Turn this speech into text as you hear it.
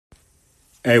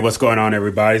Hey, what's going on,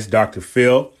 everybody? It's Dr.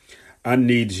 Phil. I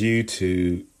need you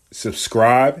to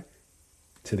subscribe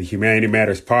to the Humanity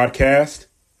Matters podcast.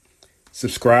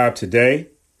 Subscribe today.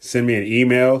 Send me an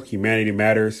email,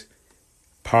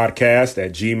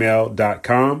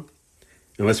 humanitymatterspodcast@gmail.com.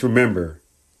 And let's remember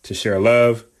to share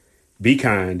love, be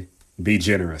kind, be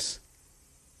generous.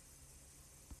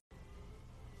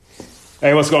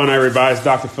 Hey, what's going on, everybody? It's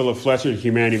Dr. Philip Fletcher,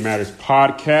 Humanity Matters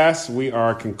podcast. We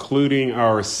are concluding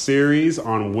our series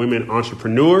on women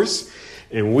entrepreneurs,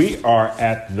 and we are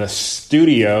at the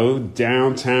studio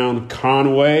downtown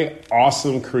Conway.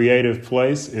 Awesome creative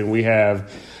place, and we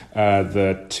have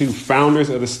the two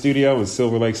founders of the studio in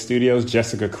Silver Lake Studios,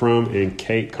 Jessica Crum and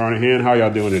Kate Carnahan. How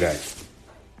y'all doing today?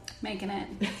 Making it.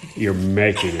 You're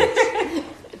making it.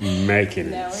 Making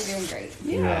it. No, we're doing great.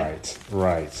 Yeah.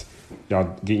 Right.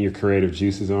 Y'all getting your creative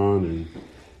juices on and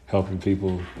helping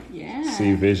people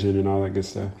see vision and all that good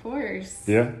stuff? Of course.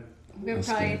 Yeah? We have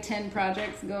probably 10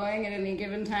 projects going at any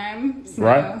given time. So.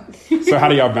 Right? So how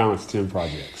do y'all balance 10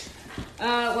 projects?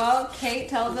 Well, Kate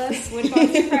tells us which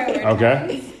ones to prioritize.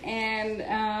 Okay.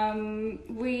 And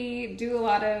we do a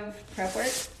lot of prep work.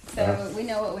 So we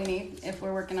know what we need if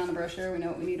we're working on a brochure. We know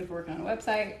what we need if we're working on a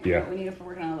website. We know what we need if we're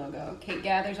working on a logo. Kate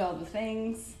gathers all the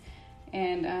things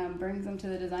and brings them to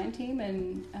the design team,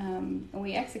 and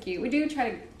we execute. We do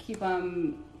try to keep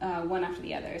them one after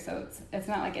the other, so it's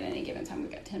not like at any given time we've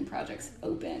got 10 projects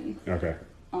open. Okay.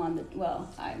 On the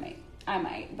I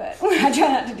might, but I try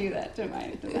not to do that to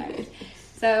my designers.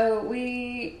 So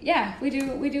we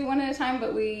do one at a time,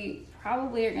 but we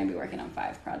probably are going to be working on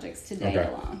 5 projects today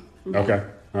alone. Okay.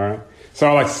 All right. So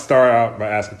I like to start out by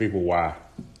asking people why.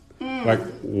 Like,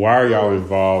 why are y'all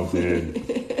involved in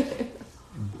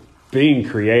being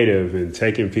creative and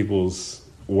taking people's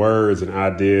words and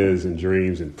ideas and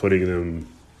dreams and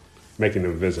making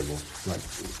them visible? Like,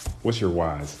 what's your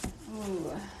whys?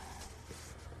 Ooh.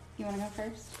 You want to go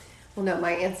first? Well, no,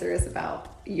 my answer is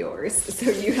about yours,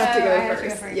 so you have to go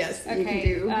first. Yes, okay. You can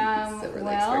do Silver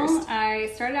Lakes first. I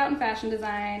started out in fashion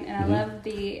design, and I love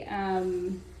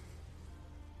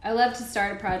I love to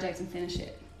start a project and finish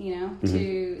it.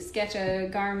 To sketch a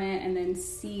garment and then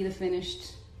see the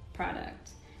finished product.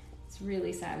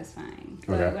 Really satisfying.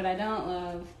 But what I don't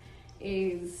love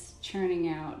is churning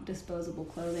out disposable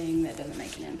clothing that doesn't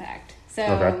make an impact. So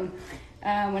when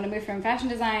I moved from fashion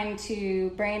design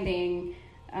to branding,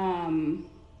 I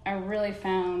really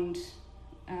found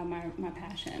my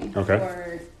passion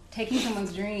for taking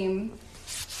someone's dream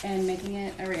and making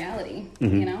it a reality.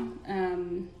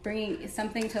 Bringing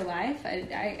something to life.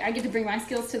 I get to bring my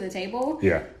skills to the table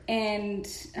and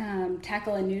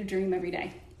tackle a new dream every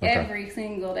day. Every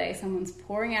single day, someone's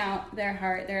pouring out their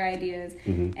heart, their ideas,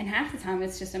 and half the time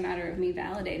it's just a matter of me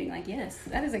validating, like, yes,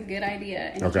 that is a good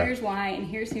idea, and here's why, and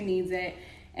here's who needs it,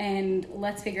 and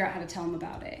let's figure out how to tell them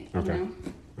about it. Okay. All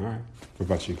right. What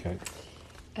about you, Kate?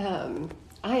 I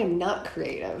am not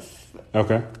creative.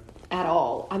 Okay. At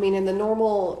all. I mean, in the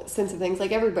normal sense of things,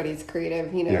 like everybody's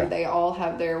creative. They all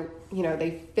have their,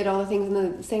 they fit all the things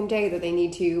in the same day that they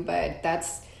need to, but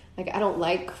that's. Like, I don't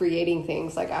like creating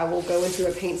things. Like, I will go into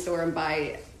a paint store and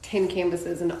buy 10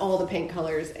 canvases and all the paint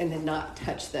colors and then not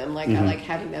touch them. Like, I like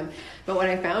having them. But what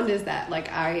I found is that,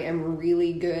 like, I am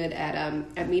really good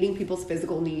at meeting people's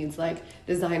physical needs. Like,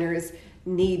 designers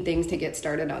need things to get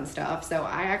started on stuff. So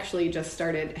I actually just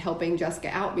started helping Jessica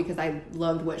out because I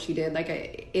loved what she did.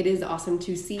 Like, it is awesome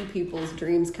to see people's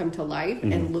dreams come to life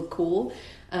and look cool.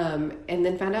 And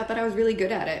then found out that I was really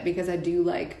good at it because I do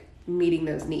like meeting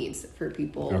those needs for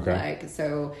people.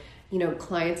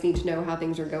 Clients need to know how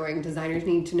things are going. Designers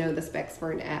need to know the specs for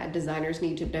an ad. Designers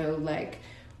need to know like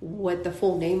what the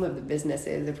full name of the business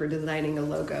is. If we're designing a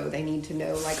logo, they need to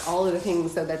know like all of the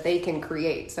things so that they can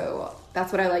create. So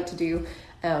that's what I like to do.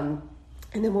 And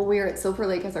then when we were at Silver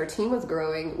Lake, as our team was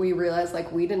growing, we realized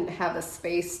like we didn't have a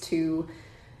space to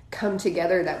come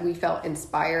together that we felt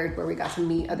inspired, where we got to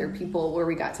meet other people, where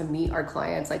we got to meet our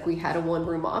clients. Like, we had a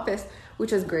one-room office,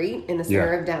 which is great in the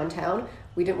center of downtown.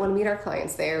 We didn't want to meet our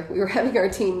clients there. We were having our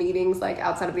team meetings like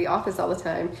outside of the office all the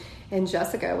time. And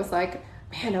Jessica was like,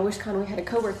 man, I wish Conway had a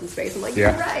co-working space. I'm like,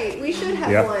 you're right, we should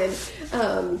have one.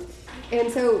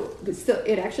 And so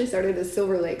it actually started as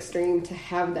Silver Lake Stream to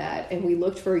have that. And we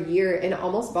looked for a year and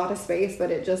almost bought a space,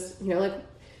 but it just,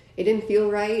 it didn't feel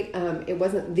right. It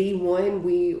wasn't the one.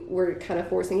 We were kind of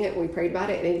forcing it. We prayed about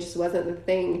it, and it just wasn't the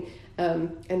thing.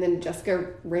 And then Jessica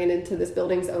ran into this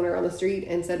building's owner on the street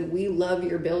and said, we love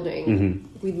your building.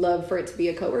 We'd love for it to be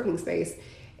a co-working space.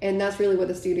 And that's really what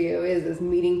the studio is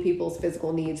meeting people's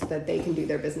physical needs so that they can do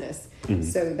their business.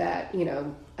 So that,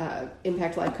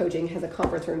 Impact Life Coaching has a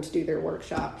conference room to do their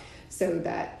workshop, so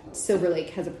that Silver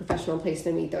Lake has a professional place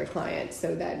to meet their clients,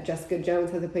 so that Jessica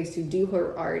Jones has a place to do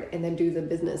her art and then do the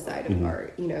business side of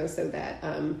art, so that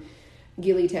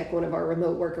Gilly Tech, one of our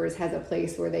remote workers, has a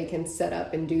place where they can set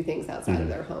up and do things outside of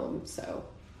their home. So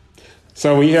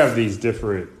when you have these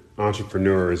different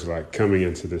entrepreneurs like coming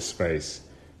into this space,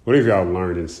 what have y'all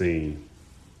learned and seen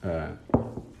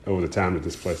over the time that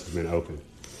this place has been open?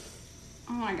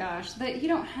 Oh my gosh, but you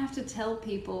don't have to tell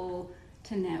people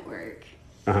to network.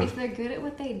 If they're good at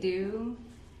what they do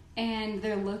and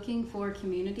they're looking for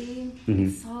community,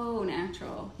 it's so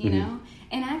natural, you know?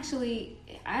 And actually,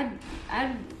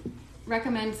 I'd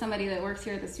recommend somebody that works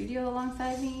here at the studio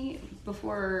alongside me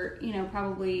before,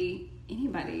 probably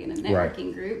anybody in a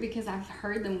networking group, because I've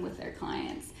heard them with their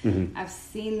clients. I've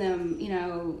seen them,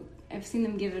 I've seen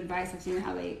them give advice. I've seen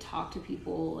how they talk to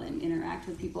people and interact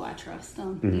with people. I trust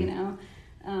them,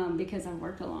 because I've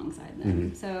worked alongside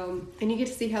them. So, and you get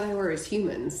to see how they were as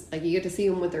humans. Like, you get to see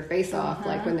them with their face off,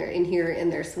 like when they're in here in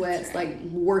their sweats, like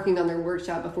working on their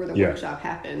workshop before the workshop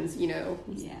happens,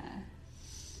 Yeah.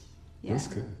 That's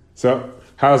good. So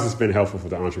how has this been helpful for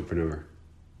the entrepreneur?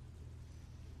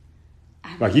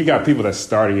 Like, you got people that's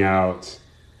starting out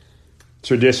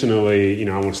traditionally,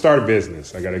 I want to start a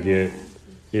business. I got to get,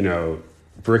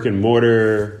 brick and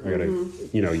mortar. I got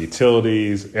to,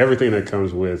 utilities, everything that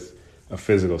comes with a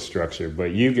physical structure.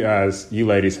 But you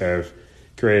ladies have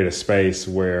created a space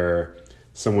where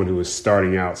someone who is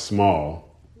starting out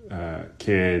small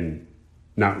can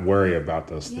not worry about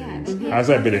those things. How's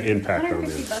that been an impact on them?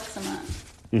 $150 a month.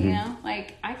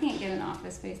 Like, I can't get an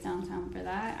office space downtown for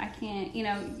that. I can't,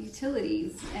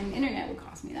 utilities and internet would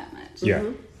cost me that much. Yeah.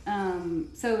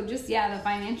 So just, the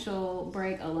financial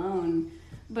break alone,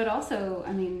 but also,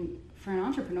 for an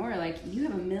entrepreneur, like, you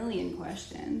have a million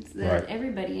questions that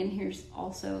everybody in here's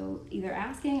also either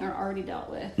asking or already dealt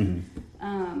with.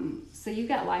 So you've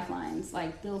got lifelines,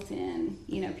 like, built in,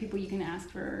 people you can ask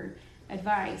for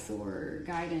advice or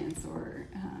guidance or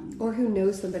who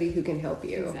knows somebody who can help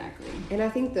you. Exactly. And I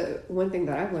think the one thing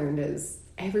that I've learned is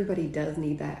everybody does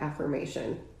need that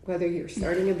affirmation, whether you're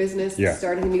starting a business,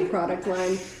 starting a new product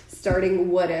line, starting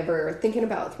whatever, thinking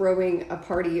about throwing a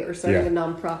party or starting a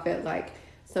nonprofit. Like,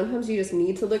 sometimes you just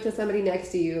need to look to somebody next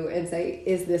to you and say,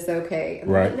 is this okay?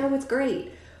 And they're like, no, it's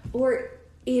great, or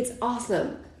it's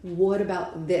awesome, what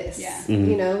about this?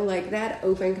 Like, that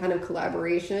open kind of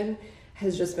collaboration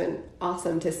has just been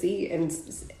awesome to see, and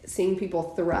seeing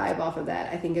people thrive off of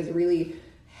that, I think, has really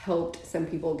helped some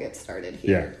people get started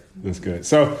here. Yeah, that's good.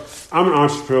 So I'm an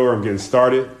entrepreneur. I'm getting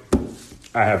started.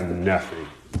 I have nothing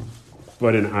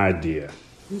but an idea.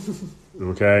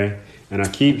 Okay? And I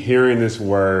keep hearing this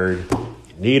word,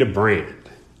 you need a brand.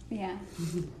 Yeah.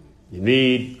 You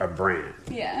need a brand.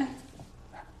 Yeah.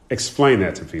 Explain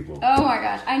that to people. Oh my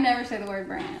gosh, I never say the word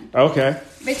brand. Okay.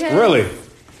 Because really?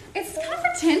 It's kind of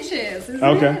pretentious, isn't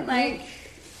it? Like,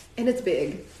 and it's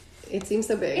big. It seems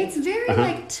so big. It's very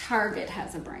like Target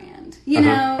has a brand, like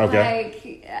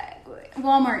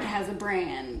Walmart has a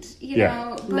brand, you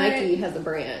know. But Nike has a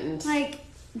brand. Like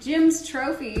Jim's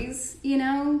Trophies, they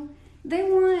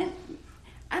want.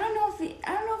 I don't know if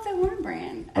they want a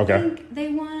brand. I think they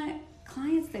want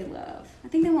clients they love. I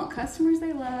think they want customers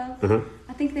they love.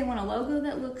 I think they want a logo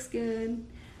that looks good.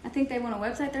 I think they want a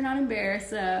website they're not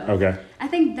embarrassed of. I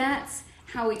think that's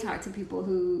how we talk to people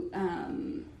who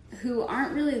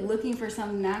aren't really looking for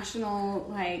some national,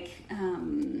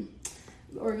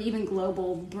 or even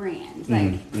global brand. So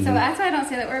that's why I don't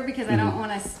say that word, because I don't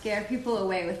want to scare people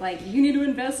away with, like, you need to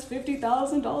invest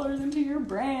 $50,000 into your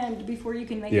brand before you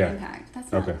can make an impact.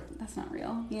 That's not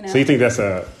real, So you think that's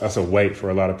a weight for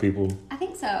a lot of people? I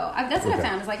think so. That's what I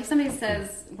found, is like, if somebody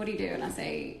says, what do you do? And I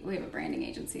say, we have a branding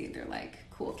agency. They're like,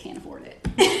 cool, can't afford it.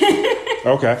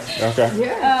 Okay.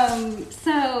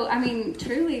 So,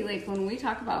 truly, like, when we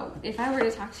talk about, if I were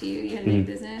to talk to you, you had a new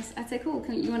business, I'd say, cool,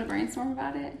 you want to brainstorm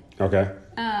about it? Okay.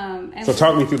 And so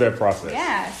talk me through that process.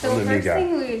 Yeah. So the first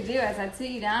thing we would do is I'd sit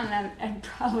you down and I'd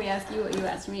probably ask you what you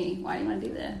asked me. Why do you want to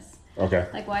do this? Okay.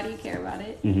 Like, why do you care about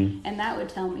it? And that would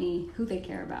tell me who they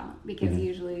care about, because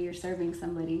usually you're serving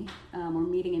somebody or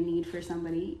meeting a need for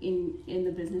somebody in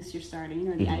the business you're starting,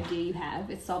 or the idea you have.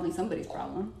 It's solving somebody's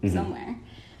problem somewhere.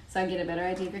 So I get a better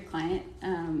idea of your client,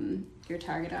 your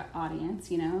target audience,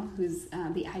 who's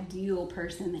the ideal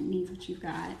person that needs what you've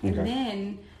got. And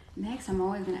then next, I'm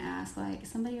always going to ask, like,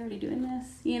 is somebody already doing this?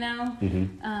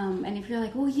 And if you're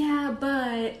like, well, yeah,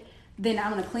 but... then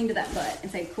I'm going to cling to that but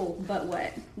and say, cool, but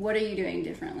what? What are you doing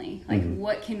differently? Like,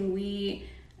 what can we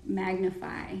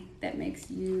magnify that makes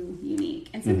you unique.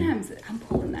 And sometimes I'm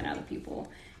pulling that out of people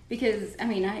because, I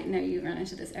mean, I know you run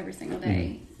into this every single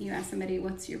day. You ask somebody,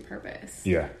 what's your purpose?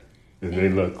 Yeah. And they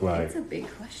look like... It's a big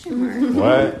question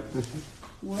mark.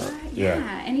 What?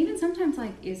 Yeah. And even sometimes,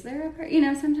 like, is there a purpose? You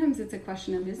know, sometimes it's a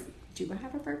question of, do I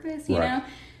have a purpose? You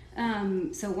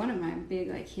know? So one of my big,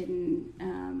 like,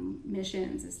 hidden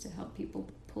missions is to help people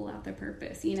pull out their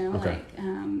purpose, you know? Like,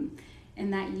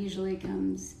 and that usually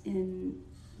comes in...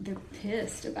 they're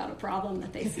pissed about a problem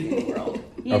that they see in the world,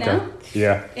 you know?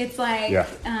 Yeah. It's like,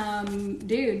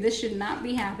 dude, this should not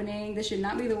be happening. This should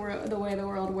not be the way the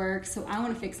world works. So I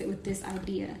want to fix it with this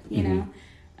idea, you know?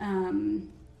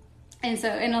 And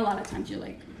a lot of times you're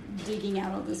like digging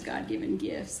out all those God-given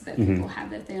gifts that people have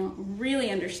that they don't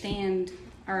really understand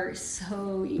are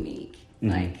so unique.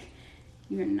 Like,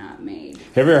 you're not made.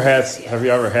 Have you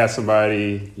ever had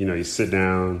somebody, you know, you sit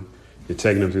down, you're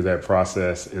taking them through that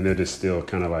process, and they're just still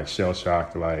kind of like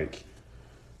shell-shocked, like,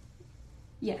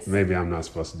 yes, maybe I'm not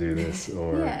supposed to do this,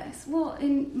 or yes. Well,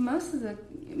 and most of the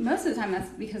time, that's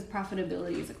because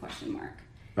profitability is a question mark.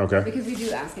 Okay. Because we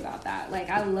do ask about that. Like,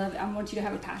 I want you to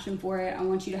have a passion for it. I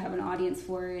want you to have an audience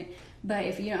for it. But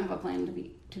if you don't have a plan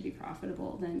to be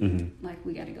profitable, then like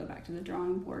we got to go back to the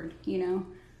drawing board. You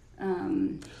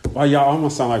know. Well, y'all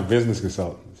almost sound like business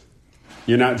consultants.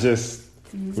 You're not just.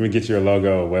 Let me get you a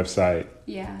logo, a website.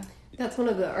 Yeah. That's one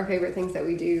of our favorite things that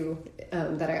we do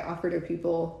that I offer to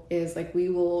people is like we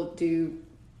will do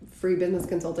free business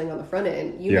consulting on the front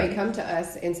end. You may come to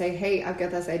us and say, hey, I've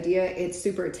got this idea. It's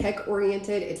super tech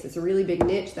oriented. It's this really big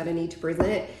niche that I need to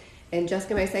present. And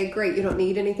Jessica may say, great, you don't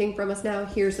need anything from us now.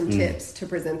 Here's some tips to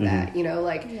present that. You know,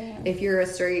 like if you're a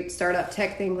straight startup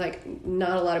tech thing, like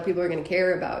not a lot of people are going to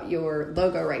care about your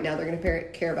logo right now. They're going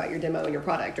to care about your demo and your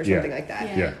product or something like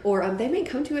that. Or they may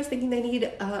come to us thinking they need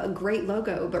a great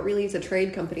logo, but really it's a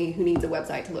trade company who needs a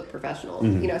website to look professional.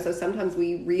 You know, so sometimes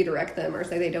we redirect them or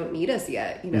say they don't need us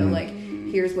yet. You know, like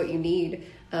here's what you need.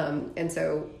 And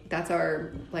so that's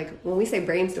our, like, when we say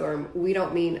brainstorm, we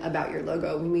don't mean about your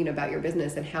logo. We mean about your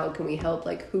business and how can we help?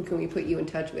 Like, who can we put you in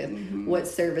touch with? What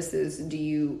services do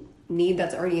you need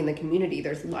that's already in the community?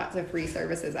 There's lots of free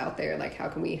services out there. Like, how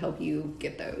can we help you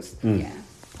get those? Yeah.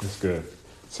 That's good.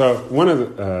 So one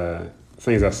of the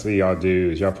things I see y'all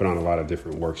do is y'all put on a lot of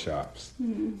different workshops.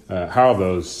 How are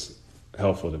those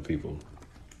helpful to people?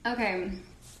 Okay.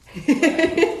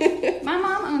 My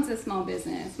mom owns a small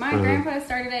business. My grandpa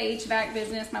started an HVAC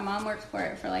business. My mom worked for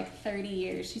it for like 30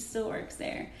 years. She still works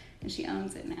there, and she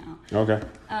owns it now. Okay.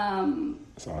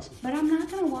 That's awesome. But I'm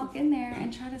not going to walk in there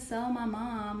and try to sell my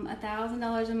mom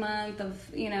 $1,000 a month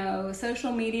of, you know,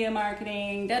 social media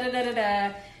marketing,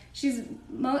 da-da-da-da-da.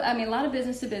 A lot of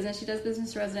business to business. She does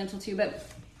business to residential too, but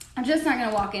I'm just not going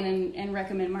to walk in and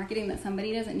recommend marketing that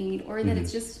somebody doesn't need, or that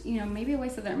it's just, you know, maybe a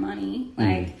waste of their money.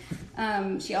 Like,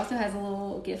 she also has a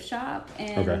little gift shop,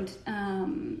 and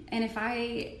and if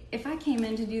I came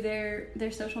in to do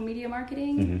their social media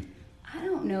marketing, I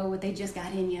don't know what they just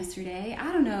got in yesterday.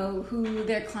 I don't know who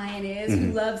their client is,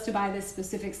 who loves to buy this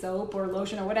specific soap or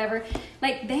lotion or whatever.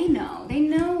 Like, they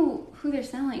know who they're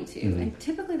selling to, and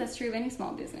typically that's true of any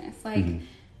small business. Like,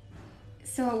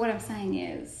 so what I'm saying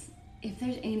is, if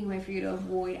there's any way for you to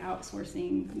avoid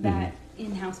outsourcing that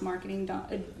in-house marketing,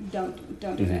 don't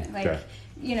do it. Like,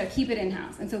 you know, keep it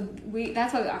in-house. And so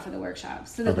that's why we offer the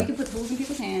workshops, so that we can put tools in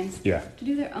people's hands to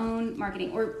do their own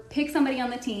marketing, or pick somebody on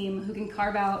the team who can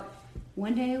carve out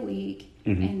one day a week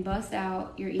and bust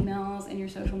out your emails and your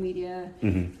social media.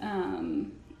 You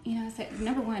know,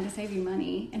 number one, to save you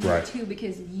money, and number two,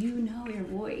 because you know your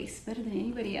voice better than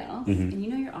anybody else, and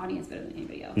you know your audience better than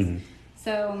anybody else.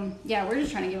 So, yeah, we're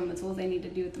just trying to give them the tools they need to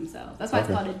do it themselves. That's why it's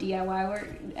called a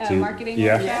DIY marketing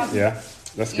workshop. Yeah,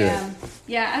 that's good.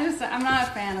 I'm not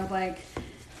a fan of, like,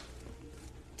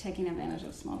 taking advantage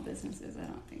of small businesses. I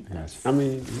don't think that's... I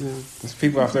mean, you know, there's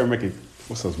people out there making,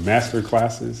 what's those, master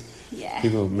classes? Yeah.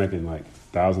 People making, like,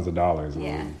 thousands of dollars on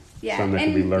something that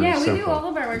can be learned we simple. do all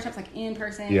of our workshops, like, in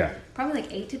person. Yeah. Probably,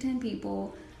 like, 8 to 10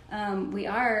 people. We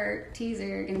are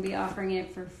going to be offering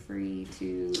it for free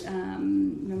to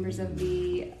members of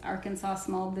the Arkansas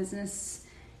Small Business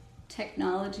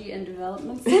Technology and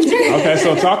Development Center. Okay,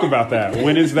 so talk about that.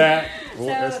 When is that? So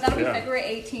that'll be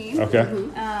February 18th.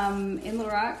 Okay. In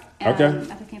Little Rock. At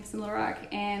the campus in Little Rock,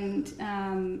 and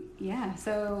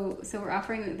so we're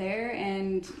offering it there,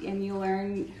 and you'll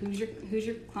learn who's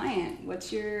your client,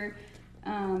 what's your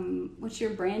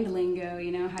brand lingo,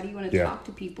 you know, how do you want to talk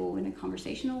to people in a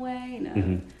conversational way,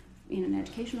 in an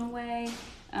educational way.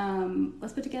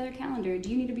 Let's put together a calendar. Do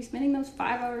you need to be spending those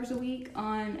 5 hours a week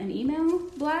on an email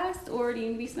blast, or do you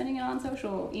need to be spending it on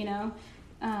social, you know?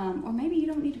 or maybe you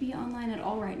don't need to be online at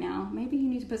all right now. Maybe you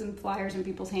need to put some flyers in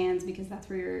people's hands because that's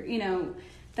where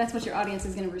that's what your audience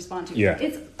is going to respond to. Yeah.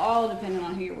 It's all dependent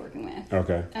on who you're working with.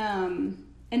 Okay.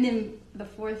 And then the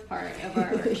fourth part of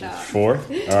our workshop.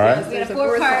 Fourth? All right. We got a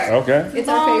fourth part. Okay. It's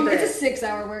our favorite. It's a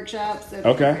 6-hour workshop. So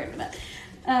Okay.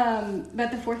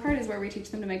 But the fourth part is where we teach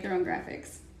them to make their own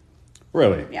graphics.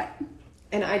 Really? Yeah.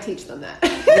 And I teach them that.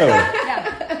 Really?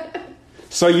 Yeah.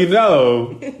 So you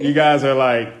guys are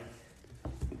like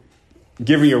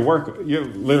giving you're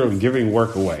literally giving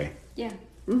work away. Yeah.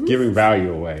 Mm-hmm. Giving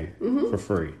value away for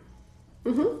free.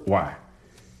 Mm-hmm. Why?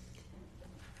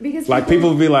 Because Like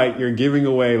people be like, you're giving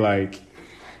away like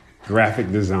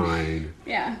graphic design.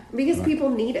 Yeah. Because people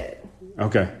need it.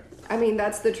 Okay. I mean,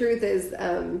 that's the truth is,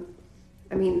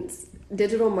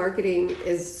 digital marketing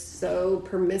is so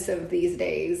permissive these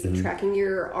days. Tracking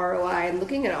your ROI and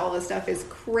looking at all this stuff is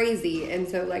crazy. And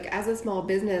so like as a small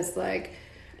business, like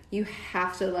you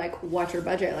have to like watch your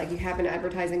budget. Like you have an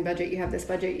advertising budget, you have this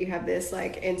budget, you have this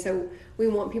and so we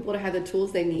want people to have the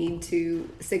tools they need to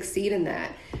succeed in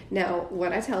that. Now,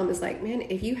 what I tell them is like, man,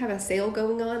 if you have a sale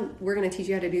going on, we're going to teach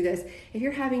you how to do this. If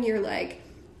you're having your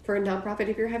for a nonprofit,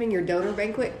 if you're having your donor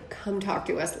banquet, come talk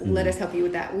to us. Let us help you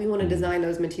with that. We want to design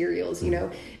those materials.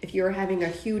 If you're having a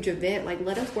huge event,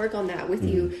 let us work on that with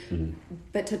you.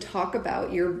 But to talk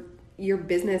about your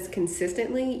business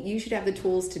consistently, you should have the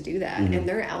tools to do that, and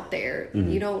they're out there.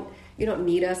 You don't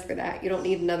need us for that. You don't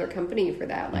need another company for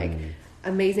that.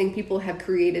 Amazing people have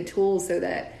created tools so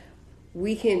that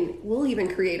we'll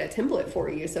even create a template for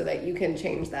you so that you can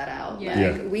change that out.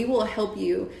 Yeah. We will help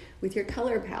you with your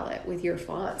color palette, with your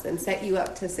fonts, and set you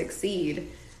up to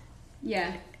succeed.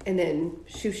 Yeah. And then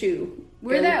shoo.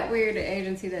 We're that weird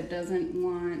agency that doesn't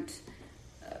want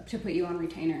to put you on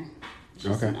retainer. It's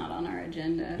just not on our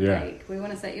agenda. Yeah. We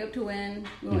want to set you up to win.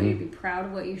 We want you to be proud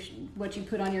of what you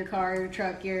put on your car, your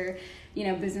truck, your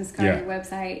business card, your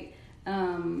website.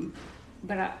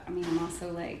 But I'm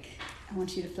also I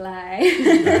want you to fly. I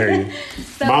hear you.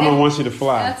 So Mama wants you to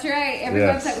fly. That's right. Every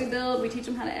website we build, we teach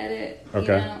them how to edit.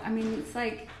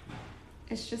 Okay.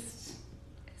 It's just,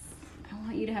 I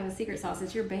want you to have a secret sauce.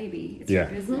 It's your baby. It's Yeah.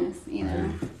 your business,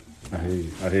 I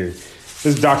hear you. This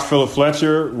is Dr. Phillip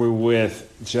Fletcher. We're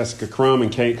with Jessica Crum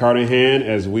and Kate Carnahan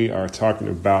as we are talking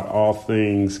about all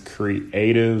things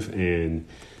creative and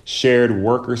shared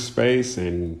worker space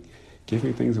and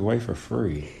giving things away for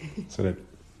free so that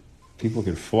people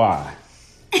can fly.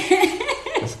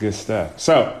 That's good stuff.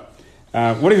 So,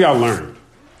 what have y'all learned?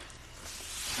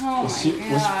 Oh What's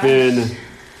been...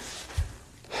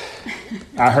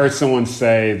 I heard someone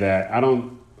say that I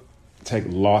don't take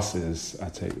losses, I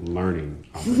take learning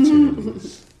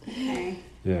opportunities. Okay.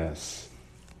 Yes.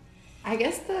 I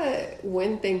guess the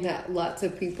one thing that lots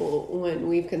of people, when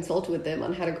we've consulted with them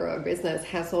on how to grow a business,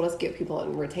 has told us get people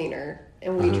on retainer.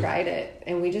 And we tried it,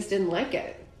 and we just didn't like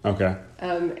it. Okay.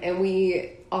 And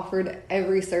we offered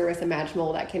every service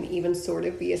imaginable that can even sort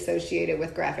of be associated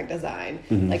with graphic design.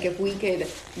 If we could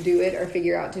do it or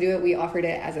figure out to do it, we offered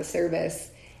it as a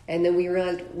service. And then we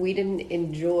realized we didn't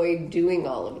enjoy doing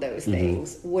all of those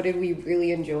things. What did we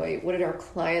really enjoy? What did our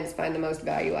clients find the most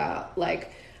value out?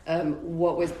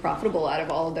 What was profitable out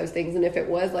of all of those things? And if it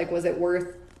was, was it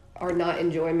worth our not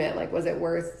enjoyment? Was it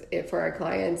worth it for our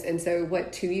clients? And so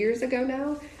 2 years ago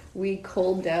now, we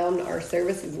culled down our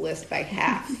services list by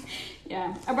half.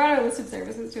 Yeah. I brought our list of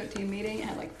services to a team meeting. It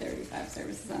had 35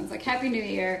 services on. It's Happy New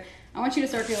Year. I want you to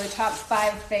circle your top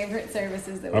 5 favorite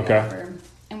services that we offer.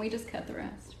 And we just cut the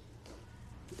rest.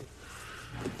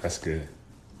 That's good.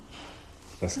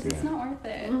 That's good. It's not worth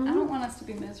it. I don't want us to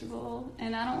be miserable,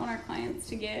 and I don't want our clients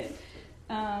to get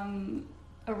a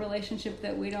relationship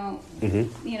that we don't,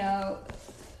 that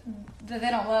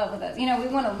they don't love with us. We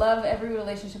want to love every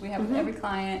relationship we have with every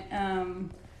client,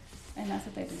 and that's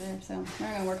what they deserve. So we're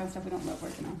not going to work on stuff we don't love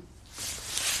working on.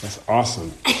 That's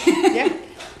awesome. Yeah.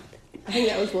 I think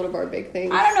that was one of our big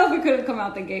things. I don't know if we could have come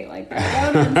out the gate like that.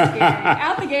 That would have been scary.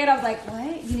 Out the gate, I was like,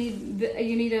 what?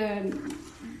 You need a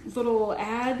little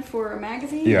ad for a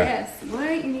magazine? Yeah. Yes.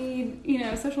 What? You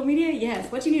need, social media? Yes.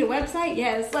 What? You need a website?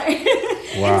 Yes. Wow.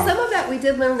 And some of that we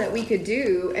did learn that we could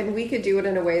do, and we could do it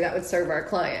in a way that would serve our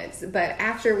clients. But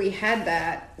after we had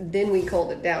that, then we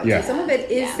culled it down. Yeah. So some of it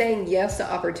is saying yes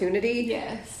to opportunity.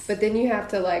 Yes. But then you have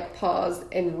to pause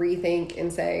and rethink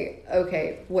and say,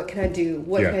 okay, what can I do?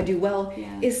 What can I do well?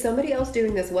 Yeah. Is somebody else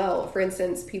doing this well? For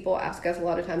instance, people ask us a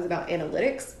lot of times about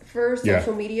analytics for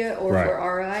social media or for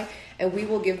ROI, and we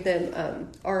will give them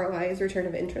ROI is return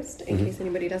of interest, in case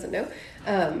anybody doesn't know.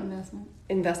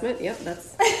 Investment. Yep,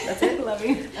 that's it. Love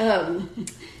you.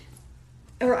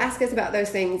 or ask us about those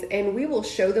things, and we will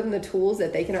show them the tools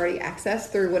that they can already access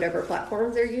through whatever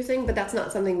platforms they're using, but that's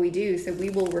not something we do. So we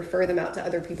will refer them out to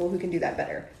other people who can do that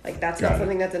better. Like, that's not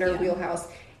something that's in our wheelhouse.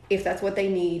 If that's what they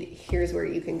need, here's where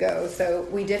you can go. So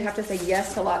we did have to say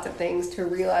yes to lots of things to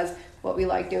realize what we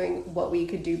like doing, what we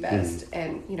could do best.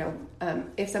 And, you know,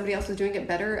 if somebody else is doing it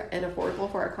better and affordable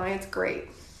for our clients, great.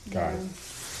 Got it.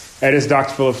 That is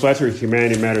Dr. Phillip Fletcher with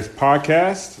Humanity Matters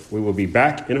podcast. We will be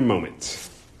back in a moment.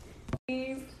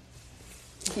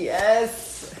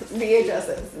 Yes,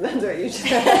 VHSs. That's what you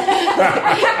said.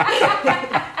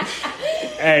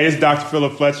 Hey, it's Dr.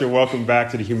 Phillip Fletcher. Welcome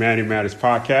back to the Humanity Matters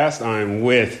podcast. I'm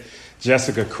with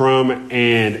Jessica Crum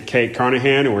and Kate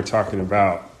Carnahan, and we're talking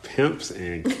about pimps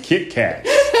and Kit Kats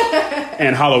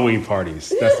and Halloween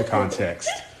parties. That's the context.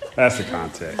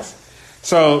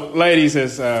 So, ladies,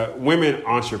 as women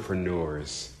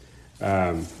entrepreneurs,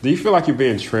 do you feel like you're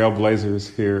being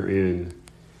trailblazers here in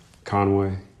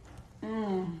Conway?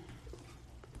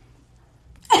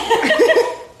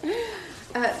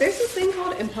 There's this thing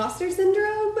called imposter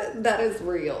syndrome that is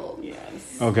real.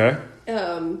 Yes. Okay.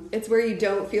 It's where you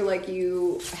don't feel like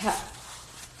you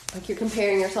like you're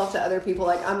comparing yourself to other people.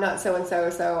 Like, I'm not so and so,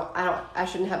 so I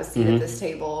shouldn't have a seat at this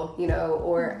table, you know.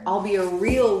 Or I'll be a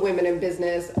real woman in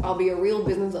business. I'll be a real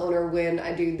business owner when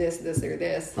I do this, or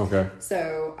this. Okay.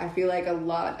 So I feel like a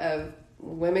lot of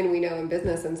women we know in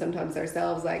business, and sometimes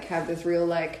ourselves, like, have this real,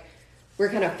 like, we're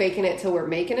kind of faking it till we're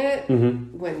making it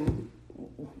when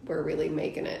we're really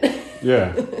making it.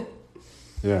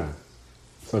 Yeah.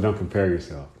 So don't compare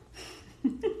yourself.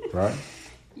 Right?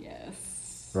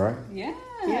 Yes. Right? Yeah.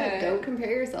 Yeah, don't compare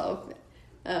yourself.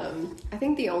 I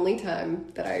think the only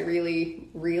time that I really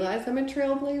realize I'm a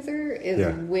trailblazer is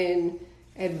when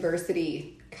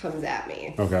adversity comes at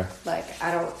me. Okay. Like,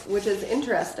 which is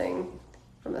interesting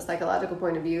from a psychological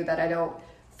point of view, that I don't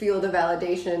feel the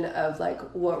validation of, like,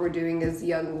 what we're doing as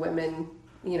young women,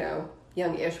 you know,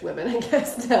 young-ish women, I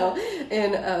guess, now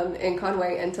in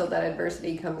Conway, until that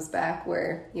adversity comes back,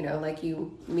 where, you know, like,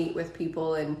 you meet with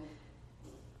people and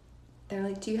they're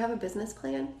like, do you have a business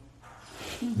plan?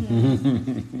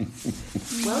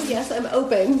 Well, yes, I'm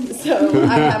open, so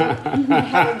I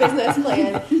have a business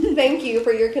plan. Thank you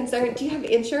for your concern. Do you have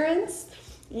insurance?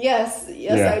 Yes,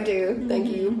 I do.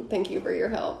 Thank you for your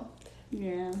help.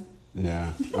 Yeah.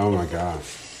 Oh my gosh.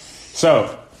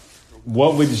 So,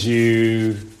 what would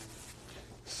you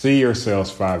see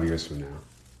yourselves 5 years from now?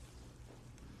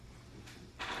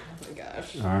 Oh my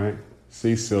gosh. All right.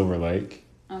 See Silver Lake.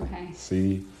 Okay.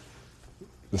 See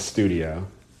the studio.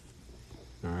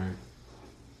 All right.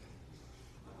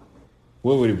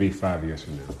 What would it be 5 years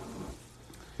from now?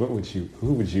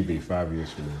 Who would you be 5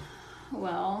 years from now?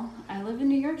 Well, I live in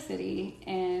New York City,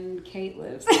 and Kate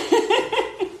lives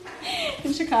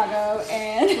in Chicago,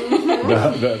 and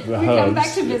the we come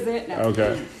back to visit. No.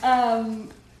 Okay.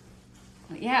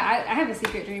 Yeah, I have a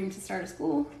secret dream to start a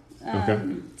school. Okay.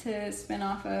 To spin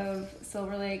off of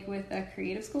Silver Lake with a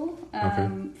creative school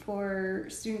for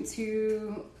students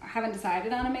who haven't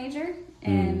decided on a major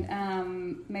and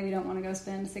maybe don't want to go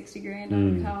spend $60,000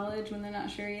 on college when they're not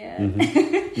sure yet.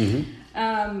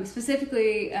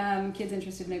 Specifically, kids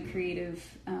interested in a creative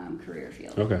career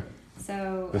field. Okay.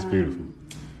 So that's beautiful.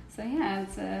 So yeah,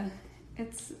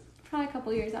 it's probably a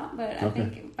couple years out, but I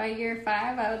think by year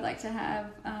 5, I would like to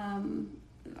have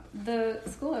the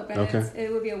school open. Okay.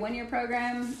 It would be a 1-year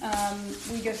program.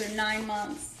 We go through 9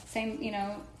 months, same,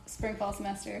 spring, fall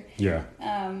semester. Yeah.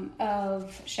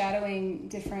 Of shadowing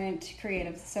different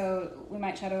creatives. So we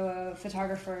might shadow a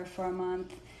photographer for a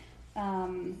month.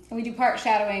 And we do part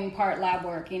shadowing, part lab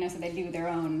work, so they do their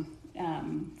own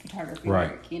photography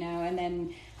work, and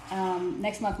then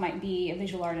next month might be a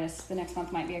visual artist, the next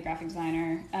month might be a graphic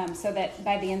designer, so that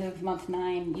by the end of month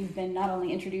 9, you've been not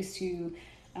only introduced to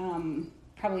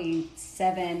probably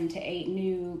 7 to 8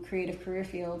 new creative career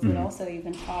fields, but also you've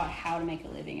been taught how to make a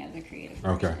living as a creative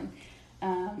person. Okay.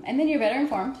 And then you're better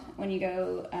informed when you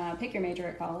go pick your major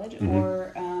at college,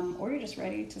 or you're just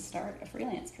ready to start a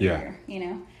freelance career.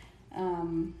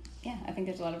 I think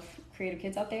there's a lot of creative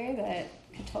kids out there that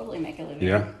could totally make a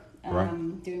living.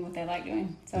 Doing what they like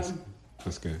doing. So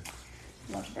that's good.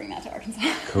 I'd love to bring that to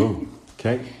Arkansas. Cool.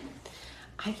 Okay.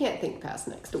 I can't think past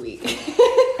next week.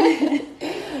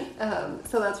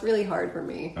 So that's really hard for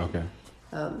me. Okay.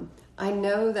 I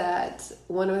know that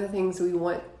one of the things we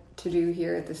want to do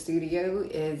here at the studio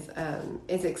is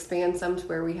expand some to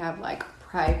where we have, like,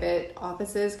 private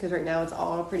offices, because right now it's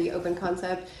all a pretty open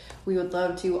concept. We would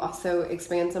love to also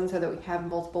expand some so that we have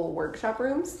multiple workshop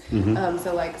rooms.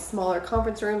 So like smaller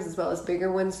conference rooms as well as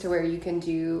bigger ones, to where you can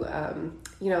do,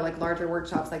 like larger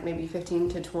workshops, like maybe 15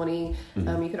 to 20.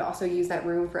 You could also use that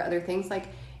room for other things. Like,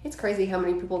 it's crazy how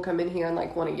many people come in here and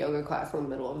like want a yoga class in the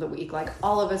middle of the week. Like,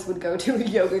 all of us would go to a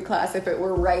yoga class if it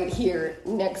were right here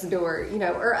next door,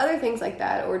 or other things like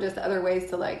that, or just other ways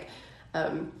to like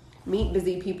meet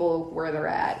busy people where they're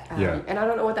at. And I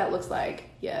don't know what that looks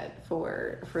like yet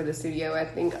for the studio. I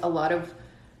think a lot of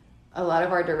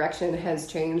our direction has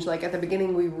changed. Like, at the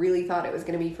beginning, we really thought it was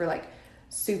going to be for like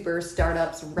super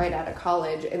startups right out of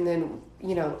college, and then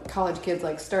college kids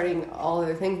like starting all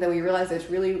other things. Then we realized it's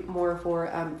really more for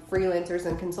freelancers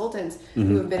and consultants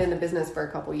who have been in the business for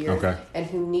a couple years and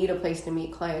who need a place to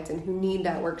meet clients and who need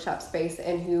that workshop space,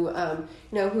 and who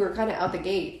who are kind of out the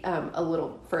gate a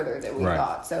little further than we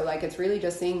thought. So like, it's really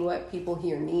just seeing what people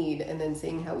here need and then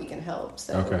seeing how we can help.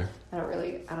 So I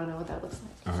don't know what that looks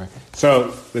like. Okay.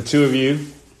 So the two of you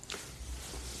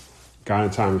got in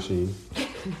a time machine.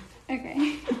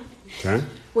 Okay.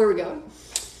 Where are we going?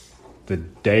 The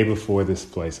day before this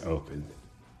place opened.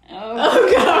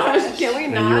 Oh gosh, can we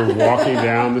not? And you're walking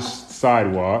down the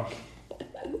sidewalk,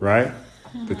 right?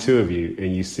 The two of you,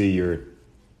 and you see your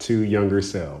two younger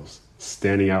selves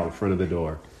standing out in front of the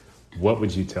door. What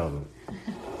would you tell them?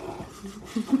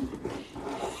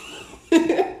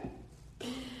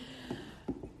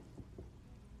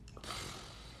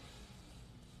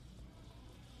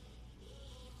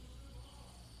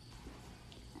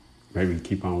 Maybe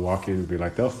keep on walking and be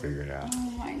like, they'll figure it out.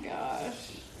 Oh my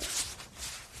gosh.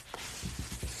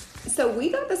 So we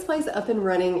got this place up and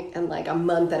running in like a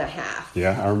month and a half.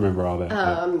 Yeah, I remember all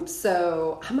that.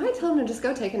 So I might tell them to just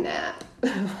go take a nap.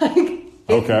 Like,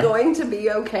 it's going to be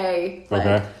okay.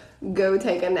 Like, go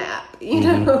take a nap, you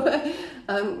know?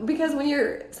 Because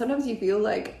sometimes you feel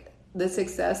like the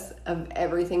success of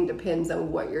everything depends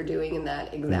on what you're doing in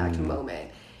that exact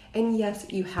moment. And yes,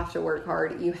 you have to work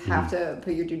hard. You have to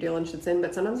put your due diligence in,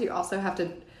 but sometimes you also have to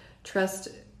trust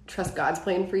God's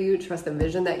plan for you, trust the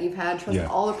vision that you've had, trust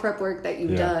all the prep work that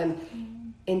you've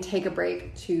done, and take a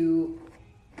break to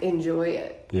enjoy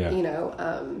it.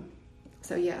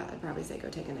 So I'd probably say go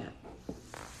take a nap.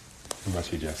 What about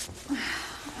you, Jess?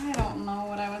 I don't know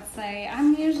what I would say.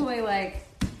 I'm usually like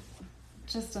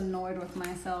just annoyed with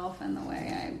myself and the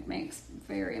way I make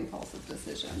very impulsive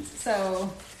decisions. So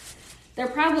there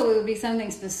probably would be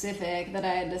something specific that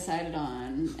I had decided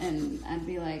on, and I'd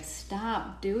be like,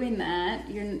 stop doing that.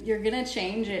 You're gonna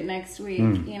change it next week,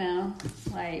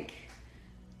 like,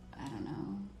 I don't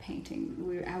know,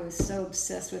 painting. I was so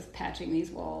obsessed with patching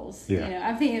these walls.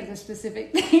 I'm thinking of the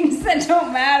specific things that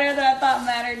don't matter that I thought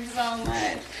mattered so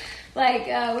much. Like,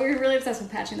 we were really obsessed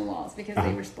with patching the walls because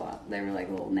they were they were like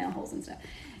little nail holes and stuff.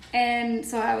 And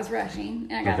so I was rushing,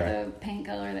 and I got the paint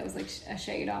color that was like a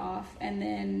shade off, and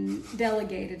then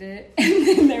delegated it, and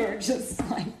then there were just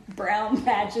like brown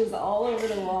patches all over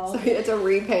the wall. So you had to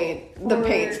repaint the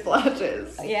paint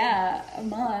splotches. Yeah,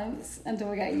 months until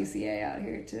we got UCA out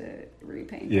here to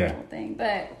repaint the whole thing.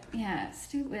 But yeah,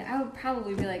 stupid. I would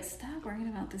probably be like, stop worrying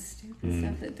about this stupid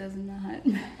stuff that does not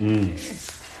matter.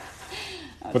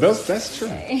 But that's true.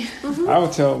 I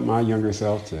would tell my younger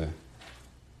self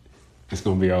it's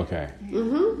gonna be okay.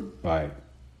 Like,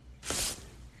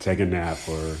 take a nap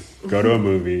or go to a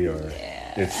movie, or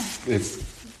it's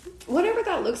whatever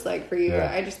that looks like for you.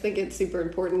 I just think it's super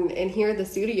important. And here at the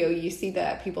studio, you see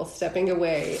that people stepping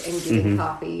away and getting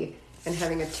coffee and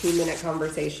having a 2-minute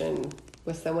conversation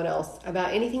with someone else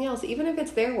about anything else, even if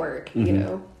it's their work.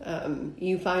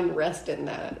 You find rest in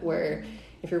that, where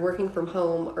if you're working from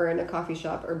home or in a coffee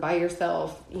shop or by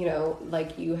yourself,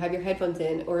 like, you have your headphones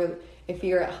in, or if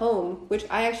you're at home, which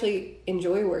I actually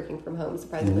enjoy working from home,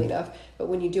 surprisingly enough, but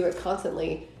when you do it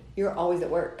constantly, you're always at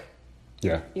work.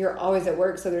 Yeah. You're always at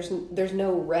work, so there's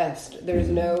no rest. There's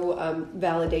no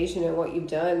validation in what you've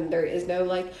done. There is no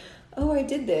like, oh, I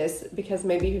did this, because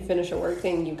maybe you finish a work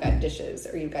thing, you've got dishes,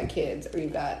 or you've got kids, or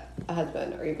you've got a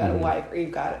husband, or you've got a wife, or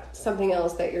you've got something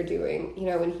else that you're doing.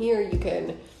 And here you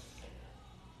can,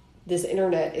 this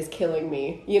internet is killing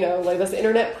me, like this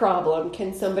internet problem.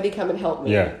 Can somebody come and help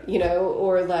me?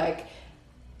 Or like,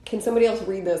 can somebody else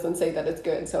read this and say that it's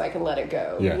good so I can let it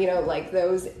go? Like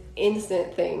those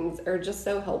instant things are just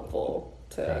so helpful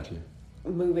to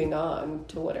moving on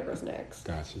to whatever's next.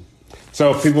 Gotcha.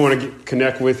 So if people want to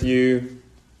connect with you,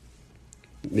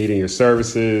 needing your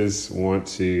services, want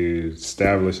to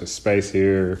establish a space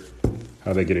here,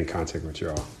 how do they get in contact with you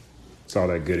all? It's all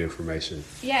that good information.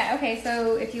 Yeah, okay,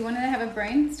 so if you want to have a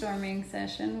brainstorming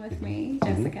session with me,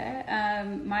 Jessica,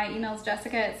 my email is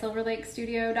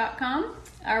jessica@silverlakestudio.com.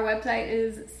 Our website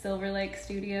is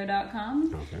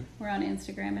silverlakestudio.com. Okay. We're on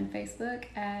Instagram and Facebook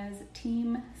as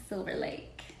Team Silver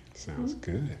Lake. Sounds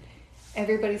good.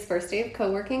 Everybody's first day of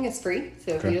co-working is free,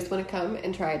 so if you just want to come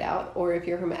and try it out, or if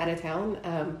you're from out of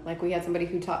town, like we had somebody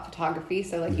who taught photography,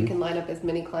 so like you can line up as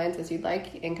many clients as you'd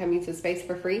like and come use the space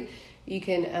for free. You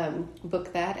can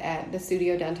book that at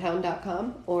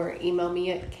thestudiodowntown.com or email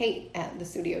me at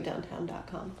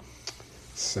kate@thestudiodowntown.com.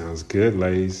 Sounds good,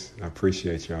 ladies. I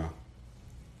appreciate y'all.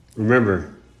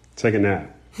 Remember, take a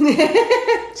nap.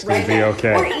 It's going to be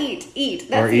okay. Or eat.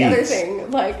 That's the other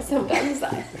thing. Like, sometimes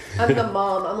I'm the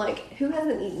mom. I'm like, who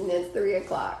hasn't eaten? It's 3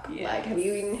 o'clock. Yes. Like, have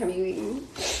you eaten?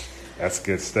 That's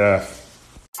good stuff.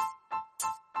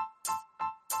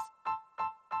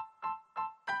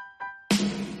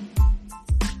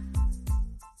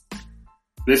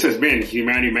 This has been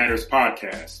Humanity Matters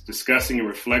Podcast, discussing and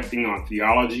reflecting on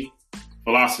theology,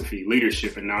 philosophy,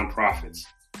 leadership, and nonprofits.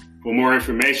 For more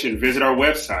information, visit our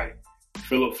website,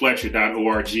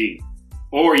 philipfletcher.org,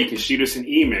 or you can shoot us an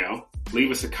email,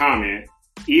 leave us a comment,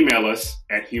 email us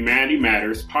at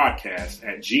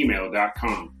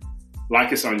humanitymatterspodcast@gmail.com.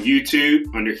 Like us on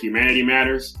YouTube under Humanity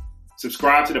Matters.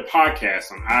 Subscribe to the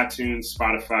podcast on iTunes,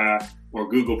 Spotify, or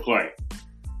Google Play.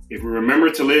 If we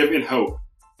remember to live in hope,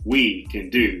 we can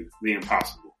do the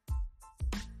impossible.